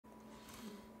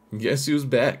Guess who's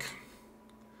back?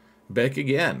 Back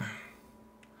again.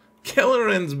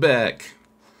 Kelleran's back.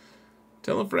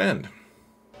 Tell a friend.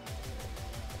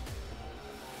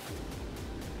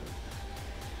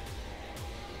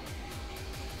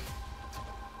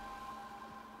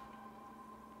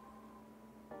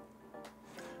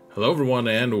 Hello everyone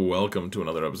and welcome to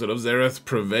another episode of Xaereth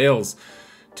Prevails.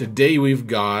 Today we've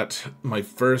got my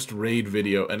first raid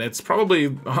video, and it's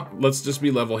probably, let's just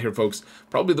be level here folks,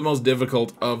 probably the most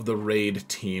difficult of the raid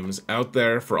teams out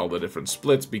there for all the different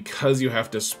splits, because you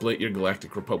have to split your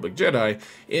Galactic Republic Jedi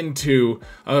into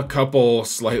a couple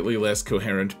slightly less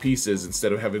coherent pieces.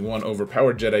 Instead of having one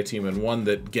overpowered Jedi team and one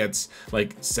that gets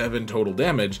like 7 total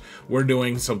damage, we're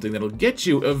doing something that'll get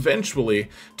you eventually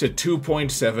to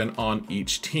 2.7 on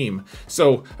each team.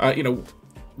 So, I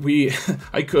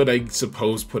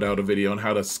suppose, put out a video on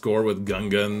how to score with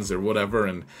guns or whatever,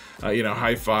 and,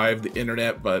 high five the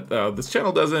internet, but this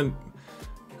channel doesn't,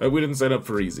 we didn't sign up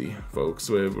for easy,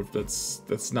 folks.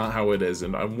 That's not how it is,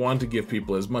 and I want to give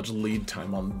people as much lead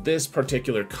time on this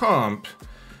particular comp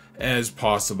as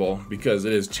possible, because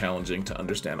it is challenging to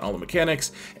understand all the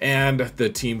mechanics and the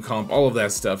team comp, all of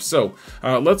that stuff. So,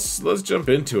 let's jump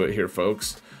into it here,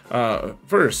 folks.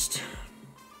 First,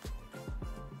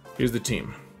 here's the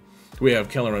team. We have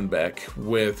Kelleran Beq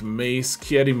with Mace,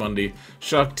 Ki-Adi-Mundi,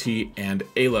 Shaak Ti, and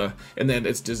Aayla, and then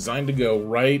it's designed to go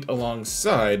right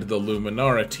alongside the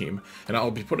Luminara team, and I'll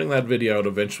be putting that video out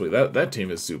eventually. That team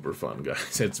is super fun,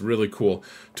 guys. It's really cool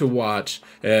to watch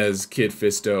as Kit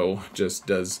Fisto just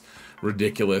does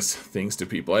ridiculous things to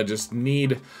people. I just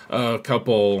need a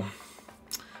couple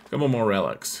more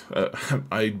relics.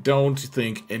 I don't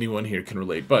think anyone here can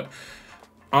relate, but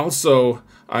also,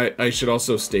 I should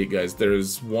also state, guys,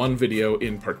 there's one video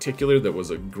in particular that was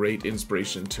a great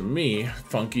inspiration to me.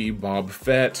 Funky Bob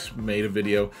Fett made a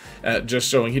video just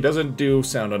showing, he doesn't do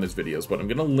sound on his videos, but I'm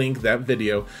going to link that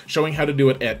video showing how to do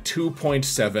it at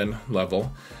 2.7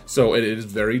 level. So it is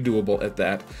very doable at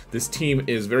that. This team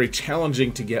is very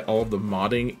challenging to get all of the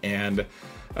modding and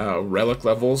relic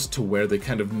levels to where they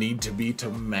kind of need to be to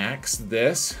max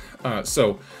this. As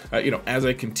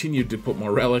I continued to put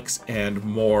more relics and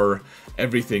more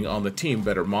everything on the team,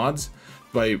 better mods,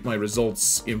 my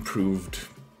results improved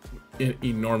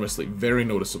enormously, very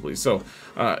noticeably. So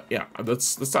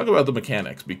let's talk about the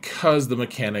mechanics, because the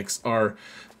mechanics are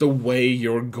the way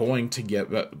you're going to get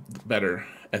better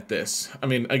at this. I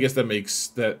mean, I guess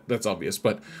that's obvious,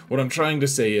 but what I'm trying to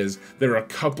say is there are a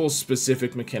couple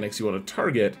specific mechanics you want to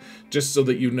target, just so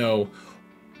that you know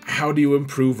how do you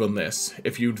improve on this.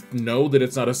 If you know that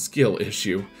it's not a skill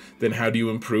issue, then how do you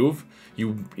improve?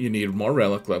 You need more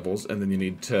relic levels, and then you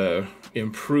need to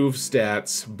improve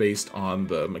stats based on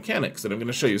the mechanics that I'm going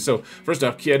to show you. So first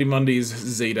off, Ki-Adi-Mundi's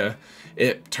Zeta,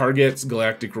 it targets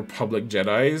Galactic Republic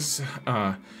Jedis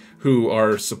who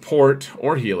are support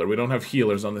or healer. We don't have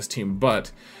healers on this team,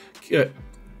 but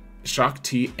Shaak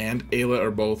Ti and Aayla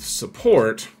are both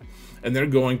support, and they're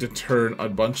going to turn a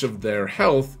bunch of their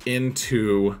health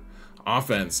into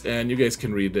offense, and you guys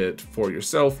can read it for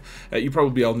yourself. You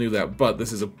probably all knew that, but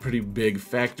this is a pretty big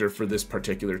factor for this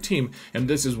particular team, and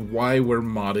this is why we're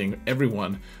modding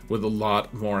everyone with a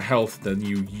lot more health than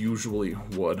you usually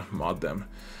would mod them.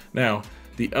 Now,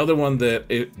 the other one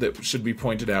that should be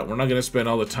pointed out, we're not going to spend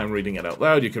all the time reading it out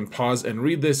loud. You can pause and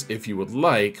read this if you would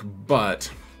like,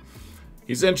 but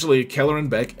essentially Kelleran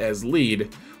Beq as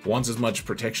lead wants as much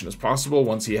protection as possible.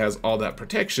 Once he has all that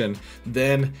protection,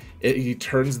 then he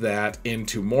turns that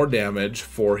into more damage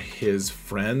for his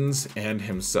friends and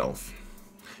himself.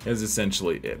 Is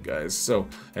essentially it, guys. So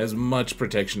as much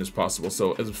protection as possible.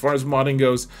 So as far as modding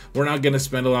goes, we're not going to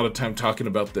spend a lot of time talking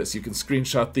about this. You can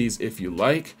screenshot these if you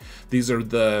like. These are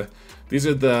the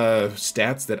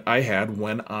stats that I had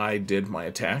when I did my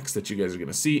attacks that you guys are going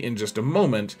to see in just a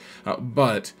moment.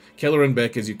 But Kelleran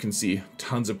Beq, as you can see,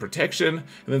 tons of protection,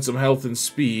 and then some health and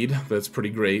speed. That's pretty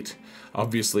great.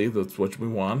 Obviously, that's what we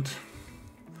want.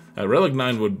 Relic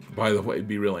 9 would, by the way,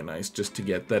 be really nice, just to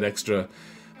get that extra,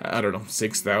 I don't know,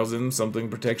 6,000 something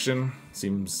protection.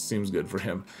 Seems good for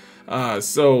him.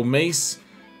 So Mace,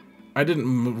 I didn't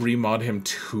remod him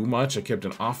too much. I kept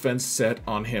an offense set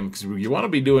on him, because you want to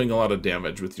be doing a lot of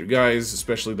damage with your guys,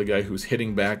 especially the guy who's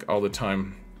hitting back all the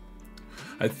time.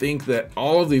 I think that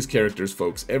all of these characters,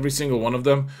 folks, every single one of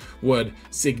them would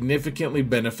significantly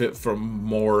benefit from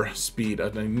more speed,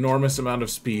 an enormous amount of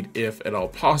speed if at all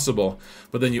possible.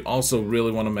 But then you also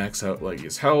really want to max out like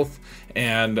his health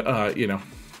and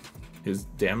his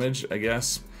damage, I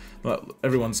guess. Well,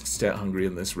 everyone's stat hungry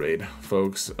in this raid,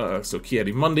 folks. So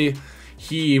Ki-Adi-Mundi,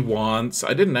 he wants,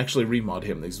 I didn't actually remod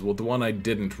him. These were the one I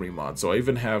didn't remod. So I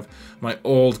even have my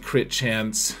old crit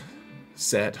chance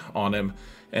set on him,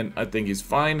 and I think he's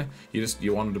fine.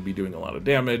 You want him to be doing a lot of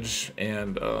damage,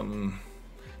 and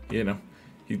you know,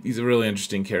 he's a really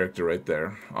interesting character right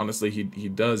there. Honestly, you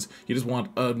just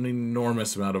want an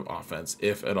enormous amount of offense,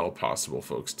 if at all possible,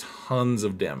 folks. Tons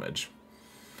of damage.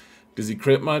 Does he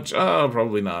crit much?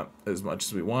 Probably not as much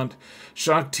as we want.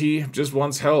 Shock T just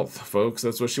wants health, folks.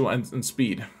 That's what she wants, and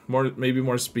speed. Maybe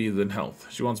more speed than health.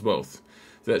 She wants both.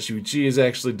 That she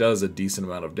actually does a decent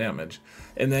amount of damage.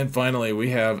 And then finally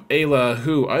we have Ayla,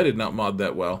 who I did not mod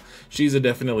that well. She's a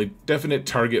definite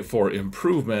target for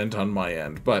improvement on my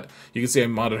end, but you can see I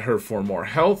modded her for more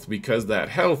health because that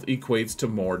health equates to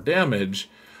more damage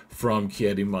from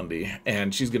Ki-Adi-Mundi,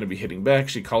 and she's going to be hitting back.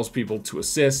 She calls people to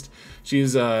assist.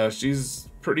 She's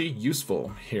pretty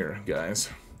useful here, guys.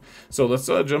 So let's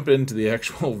jump into the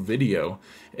actual video.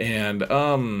 And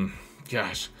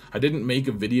gosh, I didn't make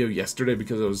a video yesterday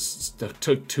because it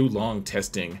took too long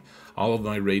testing all of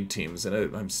my raid teams,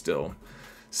 and I'm still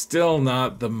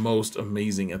not the most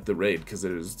amazing at the raid because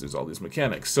there's all these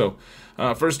mechanics. So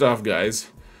first off,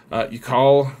 guys, you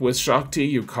call with Shock T,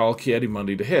 you call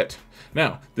Ki-Adi-Mundi to hit.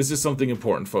 Now, this is something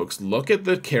important, folks. Look at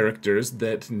the characters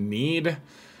that need,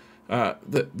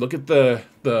 look at the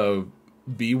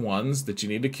B1s that you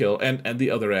need to kill, and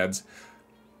the other ads,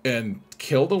 and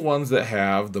kill the ones that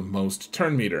have the most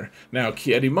turn meter. Now,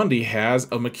 Ki-Adi-Mundi has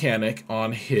a mechanic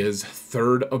on his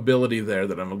third ability there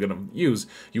that I'm going to use.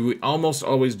 You almost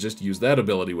always just use that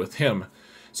ability with him.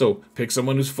 So, pick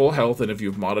someone who's full health, and if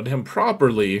you've modded him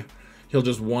properly, he'll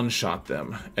just one-shot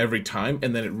them every time,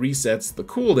 and then it resets the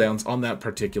cooldowns on that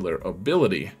particular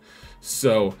ability.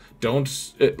 So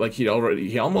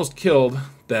he almost killed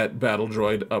that battle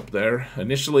droid up there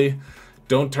initially.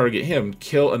 Don't target him.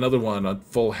 Kill another one, a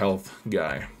full health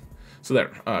guy. So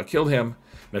there, killed him.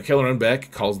 Now KELLERAN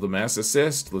BEQ calls the mass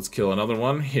assist. Let's kill another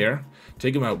one here.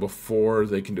 Take him out before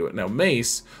they can do it. Now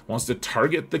Mace wants to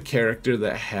target the character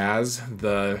that has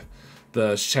the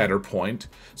shatter point,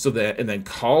 and then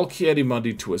call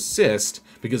Ki-Adi-Mundi to assist,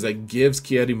 because that gives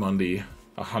Ki-Adi-Mundi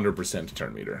 100%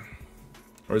 turn meter.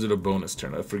 Or is it a bonus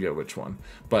turn? I forget which one.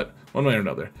 But one way or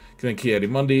another. Then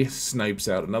Ki-Adi-Mundi snipes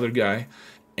out another guy,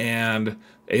 and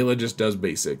Ayla just does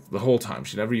basic the whole time.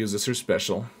 She never uses her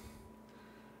special.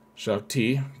 Shock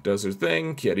T does her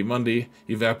thing. Ki-Adi-Mundi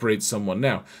evaporates someone.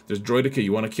 Now, there's Droideka.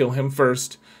 You want to kill him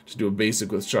first. Just do a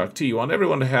basic with Shock T. You want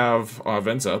everyone to have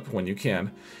offense up when you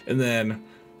can. And then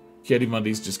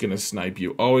Ki-Adi-Mundi's just going to snipe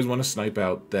you. Always want to snipe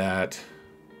out the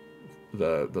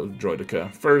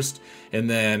Droideka first. And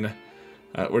then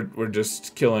we're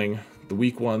just killing the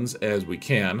weak ones as we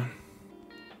can.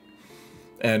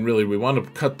 And really, we want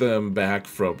to cut them back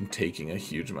from taking a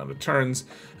huge amount of turns.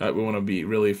 We want to be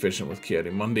really efficient with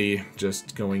Ki-Adi-Mundi,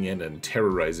 just going in and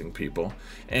terrorizing people.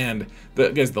 And,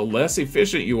 guys, the less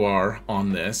efficient you are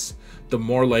on this, the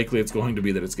more likely it's going to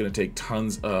be that it's going to take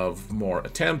tons of more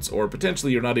attempts, or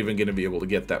potentially you're not even going to be able to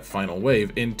get that final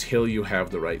wave until you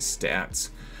have the right stats.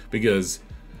 Because,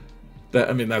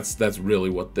 that's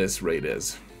really what this raid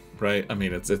is, right? I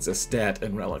mean, it's a stat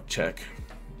and relic check.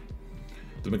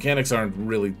 The mechanics aren't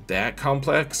really that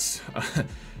complex,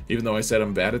 even though I said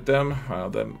I'm bad at them.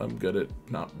 I'm good at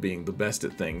not being the best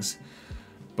at things.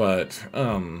 But,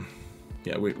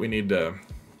 yeah,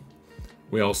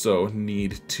 we also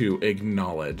need to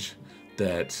acknowledge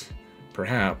that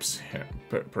perhaps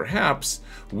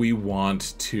we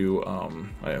want to,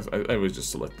 I always just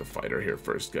select the fighter here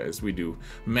first, guys. We do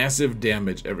massive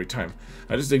damage every time.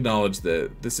 I just acknowledge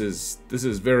that this is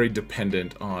very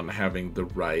dependent on having the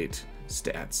right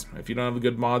stats. If you don't have the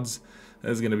good mods,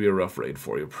 that's going to be a rough raid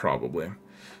for you, probably.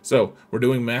 So, we're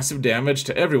doing massive damage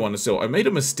to everyone. So, I made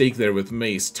a mistake there with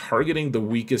Mace targeting the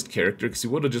weakest character, because he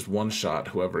would have just one-shot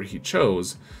whoever he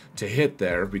chose to hit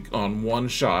there on one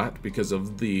shot because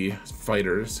of the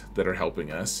fighters that are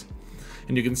helping us.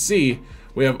 And you can see,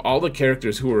 we have all the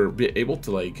characters who are able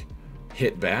to, like,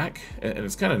 hit back, and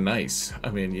it's kind of nice. I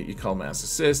mean, you call mass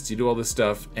assists, you do all this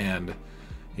stuff, and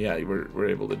yeah, we're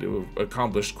able to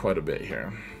accomplish quite a bit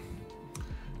here.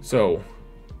 So,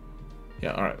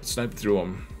 yeah, alright, snipe through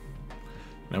them.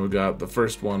 Now we got the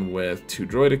first one with 2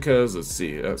 Droidekas. Let's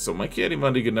see. So my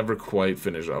Ki-Adi-Mundi could never quite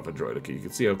finish off a Droideka. You can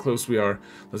see how close we are.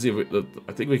 Let's see if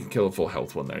I think we can kill a full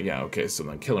health one there. Yeah, okay, so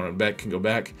then KELLERAN BEQ can go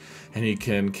back, and he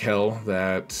can kill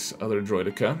that other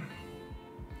Droideka.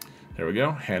 There we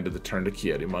go. Handed the turn to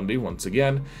Ki-Adi-Mundi once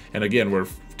again. And again, we're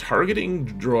targeting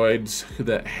droids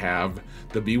that have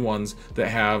the B1s that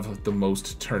have the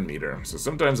most turn meter. So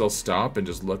sometimes I'll stop and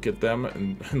just look at them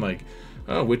and like,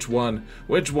 oh, which one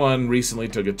recently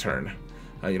took a turn?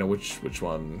 Which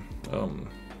one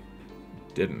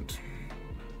didn't?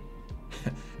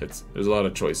 There's a lot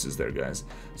of choices there, guys.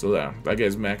 So that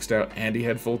guy's maxed out, and he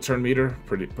had full turn meter.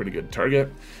 Pretty good target.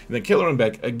 And then Kelleran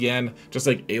Beq, again, just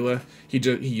like Ayla, he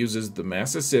uses the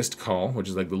mass assist call, which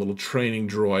is like the little training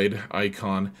droid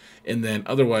icon, and then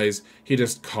otherwise he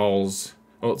just calls.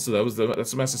 Oh, so that's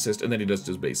the mass assist, and then he does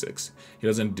his basics. He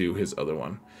doesn't do his other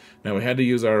one. Now we had to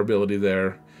use our ability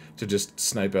there to just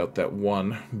snipe out that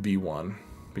one B1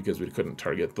 because we couldn't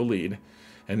target the lead.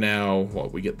 And now, well,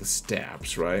 we get the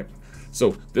stabs, right?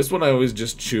 So this one I always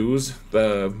just choose.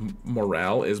 The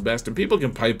morale is best, and people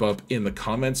can pipe up in the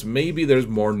comments. Maybe there's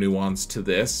more nuance to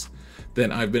this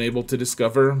than I've been able to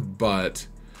discover, but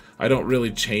I don't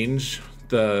really change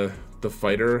the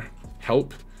fighter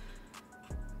help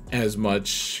as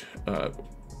much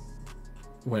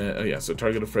when yeah. So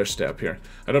target a fresh stab here.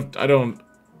 I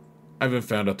haven't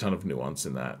found a ton of nuance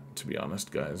in that, to be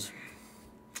honest, guys.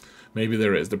 Maybe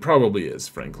there is. There probably is,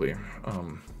 frankly.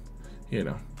 You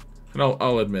know. And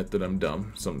I'll admit that I'm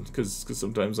dumb, because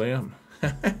sometimes I am.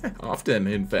 Often,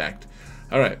 in fact.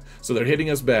 Alright, so they're hitting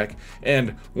us back.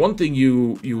 And one thing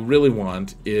you really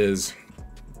want is,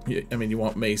 I mean, you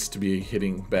want Mace to be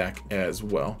hitting back as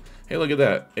well. Hey, look at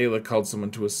that. Ayla called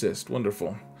someone to assist.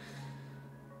 Wonderful.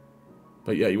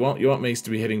 But yeah, you want Mace to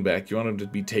be hitting back. You want him to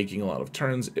be taking a lot of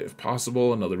turns if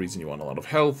possible. Another reason you want a lot of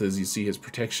health is you see his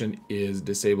protection is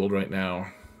disabled right now,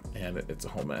 and it's a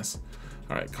whole mess.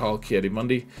 Alright, call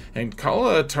Kiadimundi, and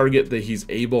call a target that he's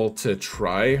able to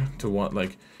try to want,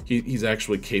 like, he's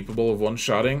actually capable of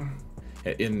one-shotting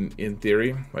in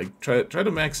theory. Like, try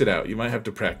to max it out. You might have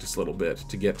to practice a little bit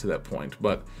to get to that point.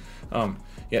 But,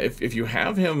 yeah, if you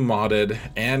have him modded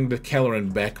and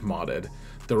Kelleran Beq modded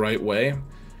the right way,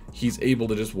 he's able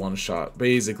to just one-shot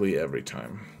basically every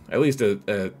time. At least at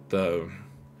the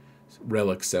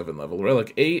Relic 7 level.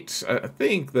 Relic 8, I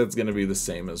think that's going to be the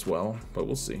same as well, but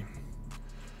we'll see.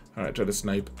 Alright, try to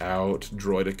snipe out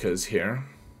droidicas here.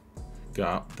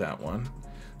 Got that one.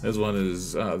 This one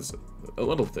is a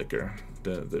little thicker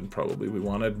than probably we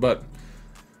wanted, but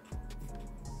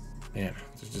man,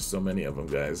 there's just so many of them,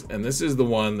 guys. And this is the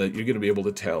one that you're going to be able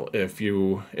to tell. If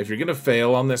you're going to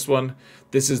fail on this one,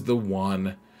 this is the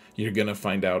one you're going to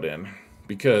find out in.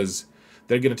 Because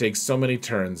they're going to take so many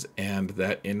turns, and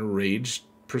that enraged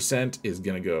percent is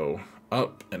going to go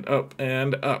up and up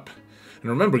and up. And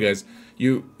remember, guys,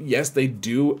 yes, they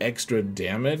do extra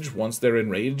damage once they're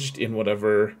enraged in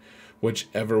whichever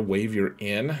wave you're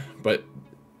in, but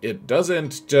it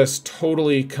doesn't just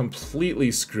totally,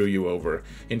 completely screw you over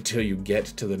until you get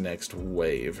to the next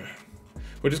wave,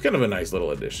 which is kind of a nice little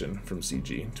addition from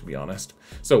CG, to be honest.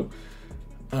 So,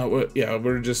 yeah,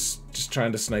 we're just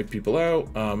trying to snipe people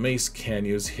out. Mace can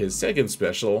use his second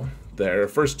special, their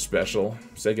first special,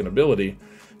 second ability,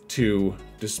 to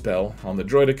dispel on the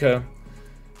droidica,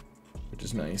 which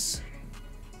is nice.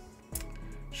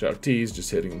 Shock T's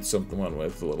just hitting someone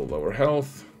with a little lower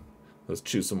health. Let's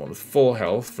choose someone with full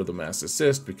health for the mass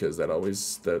assist, because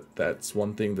that's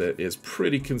one thing that is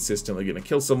pretty consistently going to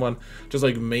kill someone. Just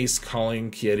like Mace calling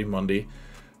Kiadimundi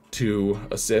to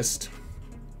assist.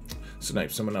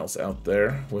 Snipe someone else out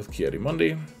there with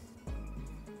Kiadimundi.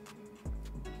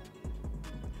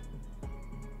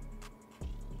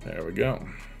 There we go.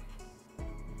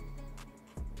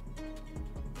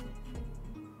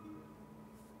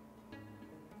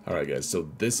 Alright, guys, so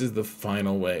this is the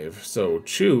final wave. So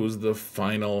choose the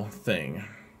final thing.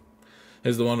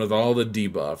 Is the one with all the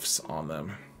debuffs on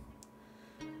them.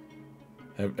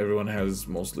 Everyone has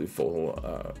mostly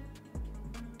full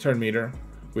turn meter.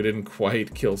 We didn't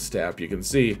quite kill Stap. You can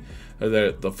see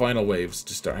that the final waves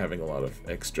just start having a lot of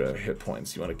extra hit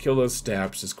points. You want to kill those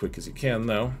Staps as quick as you can,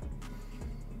 though.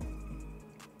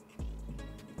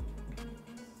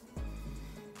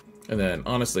 And then,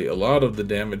 honestly, a lot of the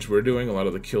damage we're doing, a lot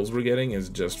of the kills we're getting is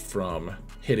just from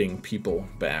hitting people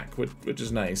back, which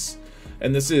is nice.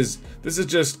 And this is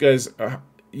just, guys,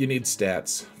 you need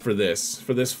stats for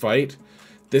this fight.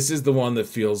 This is the one that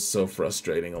feels so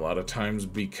frustrating a lot of times,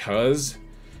 because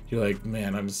you're like,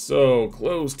 man, I'm so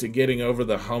close to getting over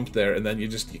the hump there, and then you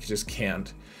just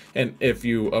can't. And if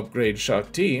you upgrade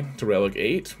Shock T to Relic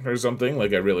 8 or something,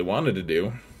 like I really wanted to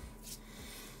do,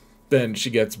 then she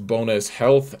gets bonus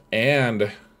health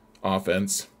and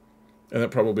offense, and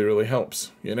that probably really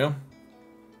helps, you know?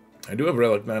 I do have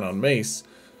Relic 9 on Mace,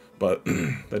 but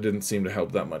that didn't seem to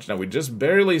help that much. Now, we just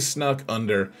barely snuck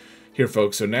under here,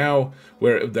 folks, so now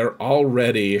they're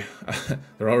already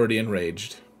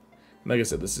enraged. And like I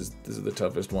said, this is the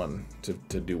toughest one to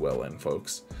do well in,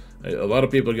 folks. A lot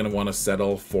of people are going to want to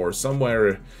settle for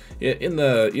somewhere in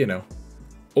the, you know,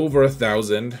 over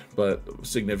 1,000, but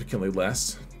significantly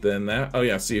less than that. Oh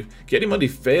yeah, see, Kiadimundi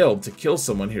failed to kill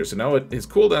someone here, so now his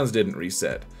cooldowns didn't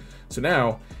reset. So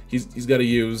now he's got to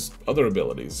use other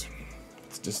abilities.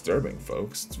 It's disturbing,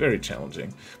 folks. It's very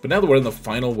challenging. But now that we're in the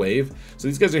final wave, so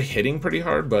these guys are hitting pretty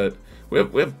hard, but we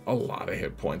have a lot of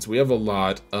hit points. We have a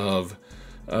lot of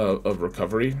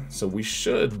recovery, so we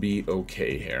should be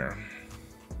okay here.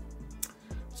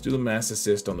 Let's do the mass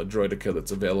assist on the Droideka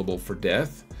that's available for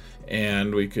death,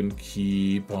 and we can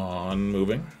keep on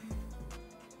moving.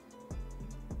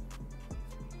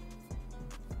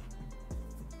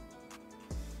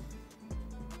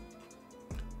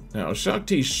 Now,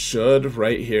 Shakti should,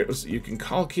 right here, so you can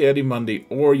call Kiadimundi,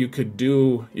 or she could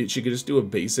just do a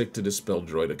basic to dispel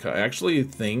Droideka. I actually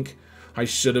think I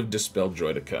should have dispelled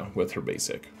Droideka with her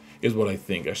basic, is what I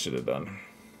think I should have done.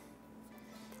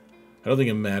 I don't think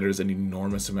it matters an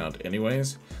enormous amount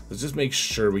anyways. Let's just make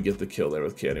sure we get the kill there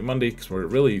with Kiadimundi, because we're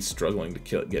really struggling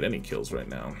to get any kills right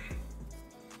now.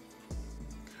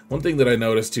 One thing that I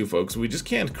noticed too, folks, we just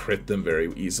can't crit them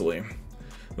very easily.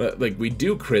 Like, we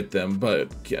do crit them, but,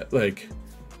 like,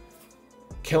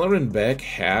 KELLERAN BEQ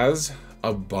has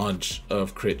a bunch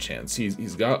of crit chance.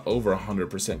 He's got over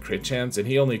 100% crit chance, and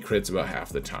he only crits about half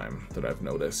the time that I've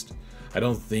noticed. I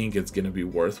don't think it's going to be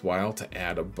worthwhile to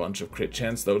add a bunch of crit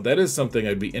chance, though. That is something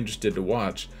I'd be interested to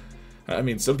watch. I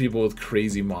mean, some people with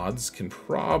crazy mods can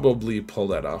probably pull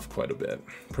that off quite a bit.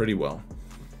 Pretty well.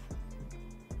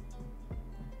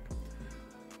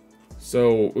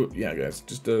 So, yeah, guys,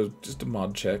 just a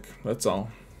mod check. That's all.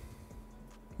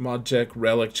 Mod check,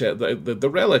 relic check. The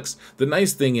relics, the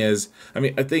nice thing is, I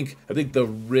mean, I think the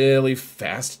really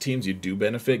fast teams, you do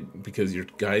benefit because your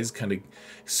guys kind of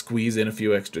squeeze in a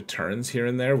few extra turns here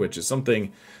and there, which is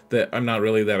something that I'm not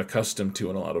really that accustomed to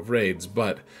in a lot of raids,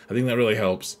 but I think that really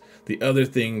helps. The other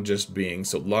thing just being,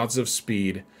 so lots of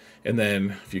speed, and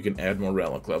then if you can add more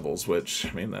relic levels, which,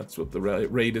 I mean, that's what the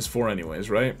raid is for anyways,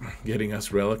 right? Getting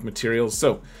us relic materials.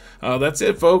 So, that's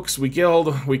it, folks. We killed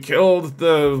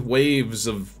the waves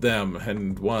of them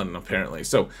and won, apparently.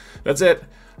 So, that's it.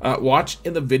 Watch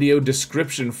in the video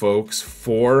description, folks,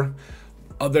 for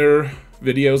other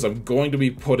videos. I'm going to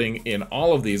be putting in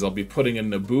all of these. I'll be putting a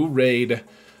Naboo Raid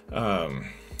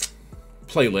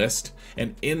playlist,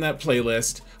 and in that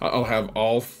playlist I'll have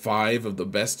all 5 of the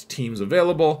best teams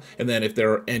available, and then if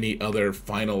there are any other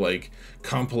final like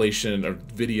compilation or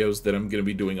videos that I'm going to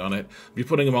be doing on it, I'll be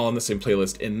putting them all in the same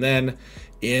playlist, and then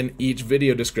in each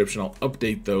video description I'll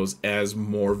update those as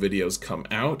more videos come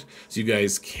out, so you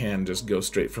guys can just go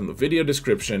straight from the video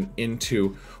description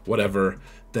into whatever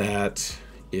that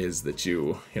is that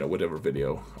you know, whatever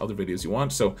video, other videos you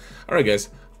want. So, alright guys,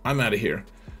 I'm out of here.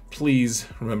 Please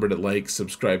remember to like,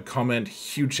 subscribe, comment.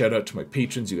 Huge shout out to my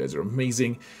patrons. You guys are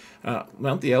amazing.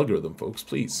 Mount the algorithm, folks.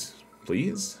 Please.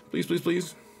 Please. Please, please,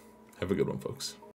 please. Have a good one, folks.